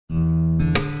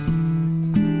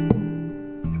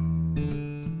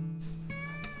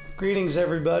Greetings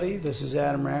everybody, this is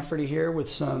Adam Rafferty here with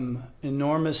some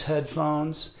enormous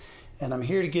headphones, and I'm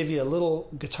here to give you a little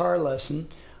guitar lesson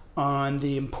on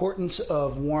the importance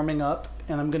of warming up,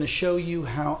 and I'm going to show you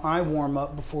how I warm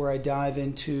up before I dive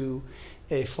into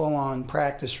a full-on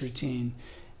practice routine,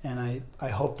 and I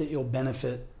hope that you'll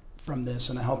benefit from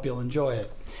this and I hope you'll enjoy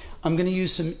it. I'm going to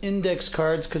use some index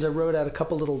cards because I wrote out a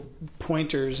couple little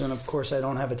pointers, and of course I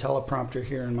don't have a teleprompter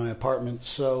here in my apartment,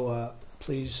 so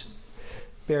please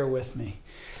bear with me.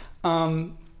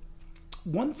 One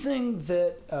thing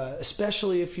that,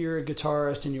 especially if you're a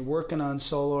guitarist and you're working on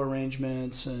solo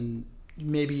arrangements and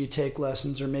maybe you take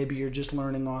lessons or maybe you're just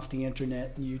learning off the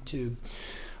internet and YouTube,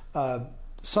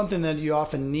 something that you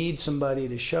often need somebody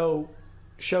to show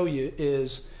you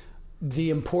is the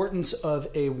importance of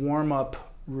a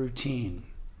warm-up routine.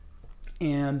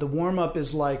 And the warm-up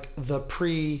is like the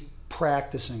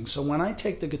pre-practicing. So when I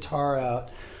take the guitar out,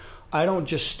 I don't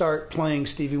just start playing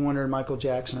Stevie Wonder and Michael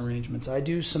Jackson arrangements. I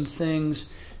do some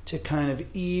things to kind of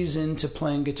ease into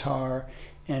playing guitar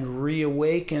and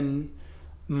reawaken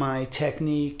my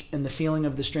technique and the feeling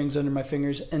of the strings under my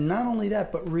fingers. And not only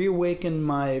that, but reawaken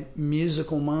my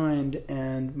musical mind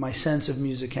and my sense of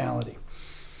musicality.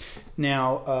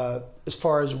 Now, as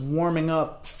far as warming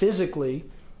up physically,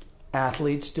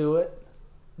 athletes do it,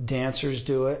 dancers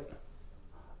do it,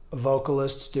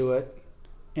 vocalists do it,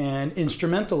 and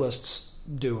instrumentalists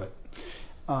do it.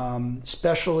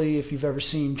 Especially if you've ever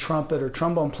seen trumpet or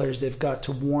trombone players, they've got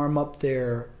to warm up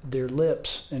their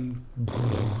lips and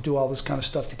do all this kind of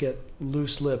stuff to get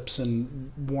loose lips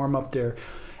and warm up their,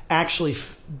 actually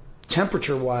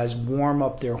temperature-wise, warm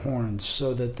up their horns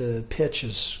so that the pitch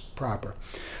is proper.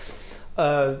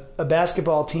 A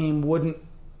basketball team wouldn't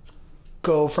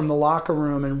go from the locker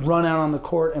room and run out on the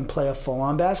court and play a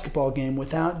full-on basketball game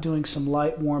without doing some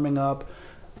light warming up,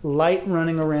 light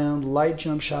running around, light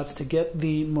jump shots to get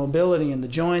the mobility in the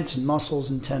joints and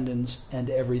muscles and tendons and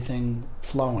everything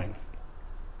flowing.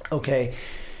 Okay,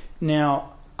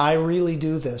 now I really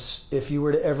do this. If you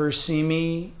were to ever see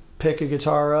me pick a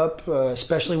guitar up,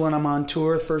 especially when I'm on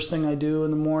tour, first thing I do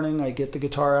in the morning, I get the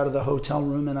guitar out of the hotel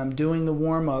room and I'm doing the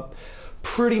warm-up,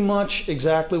 pretty much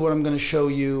exactly what I'm going to show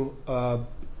you,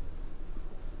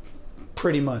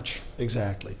 pretty much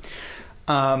exactly.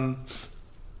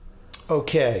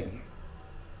 Okay,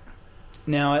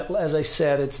 now as I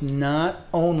said, it's not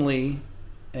only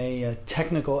a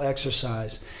technical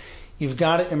exercise. You've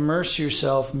got to immerse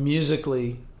yourself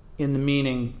musically in the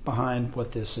meaning behind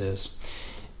what this is.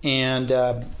 And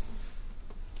a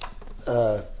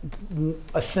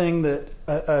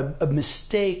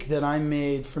mistake that I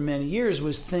made for many years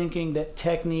was thinking that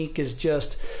technique is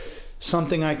just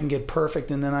something I can get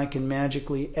perfect and then I can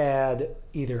magically add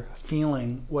either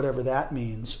feeling, whatever that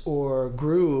means, or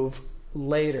groove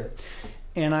later.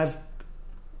 And I've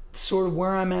sort of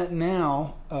where I'm at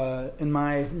now in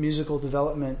my musical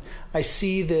development, I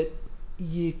see that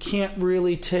you can't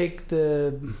really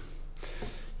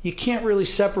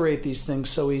separate these things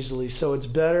so easily. So it's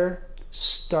better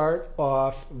start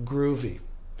off groovy.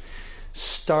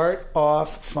 Start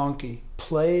off funky.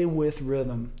 Play with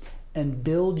rhythm and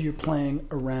build your playing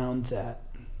around that.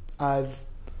 I've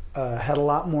had a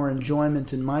lot more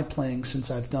enjoyment in my playing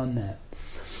since I've done that.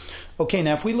 Okay,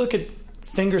 now if we look at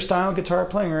fingerstyle guitar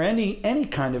playing or any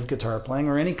kind of guitar playing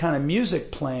or any kind of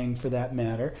music playing for that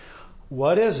matter,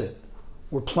 what is it?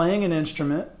 We're playing an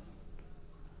instrument.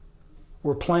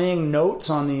 We're playing notes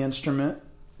on the instrument.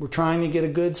 We're trying to get a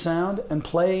good sound and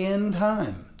play in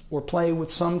time or play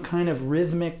with some kind of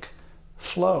rhythmic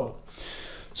flow.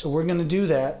 So we're going to do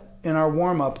that in our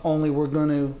warm-up, only we're going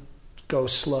to go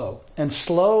slow. And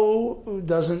slow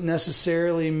doesn't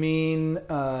necessarily mean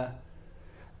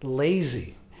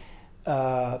lazy.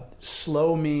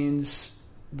 Slow means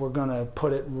we're going to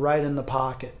put it right in the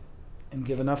pocket and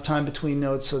give enough time between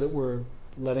notes so that we're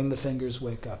letting the fingers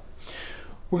wake up.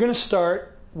 We're going to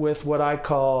start with what I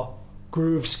call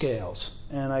groove scales.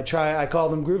 And I call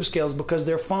them groove scales because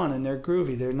they're fun and they're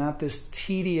groovy. They're not this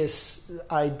tedious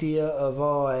idea of,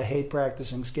 oh, I hate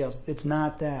practicing scales. It's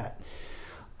not that.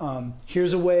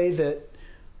 Here's a way that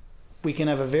we can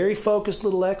have a very focused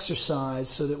little exercise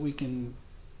so that we can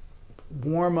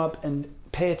warm up and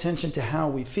pay attention to how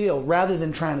we feel rather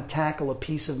than trying to tackle a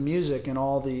piece of music and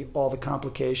all the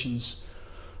complications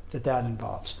that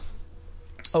involves.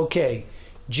 Okay,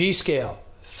 G scale.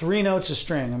 3 notes a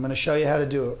string. I'm going to show you how to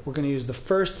do it. We're going to use the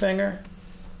first finger,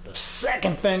 the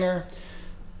second finger,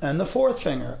 and the fourth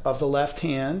finger of the left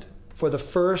hand for the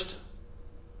first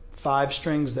 5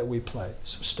 strings that we play.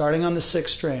 So starting on the 6th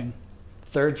string,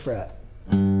 3rd fret.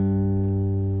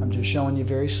 I'm just showing you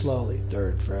very slowly.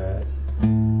 3rd fret,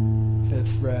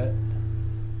 5th fret,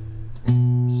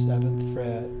 7th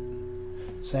fret.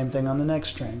 Same thing on the next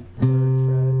string,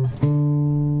 3rd fret.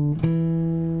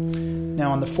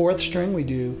 Now on the 4th string we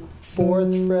do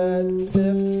 4th fret,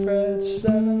 5th fret,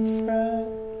 7th fret.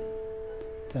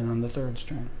 Then on the 3rd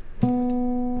string.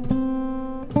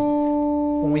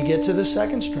 When we get to the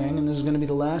 2nd string, and this is going to be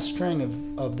the last string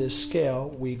of this scale,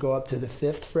 we go up to the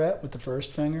 5th fret with the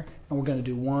 1st finger, and we're going to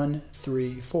do 1,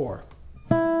 3, 4.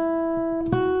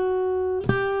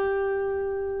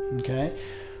 Okay?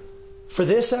 For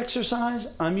this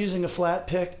exercise, I'm using a flat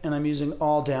pick and I'm using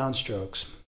all downstrokes.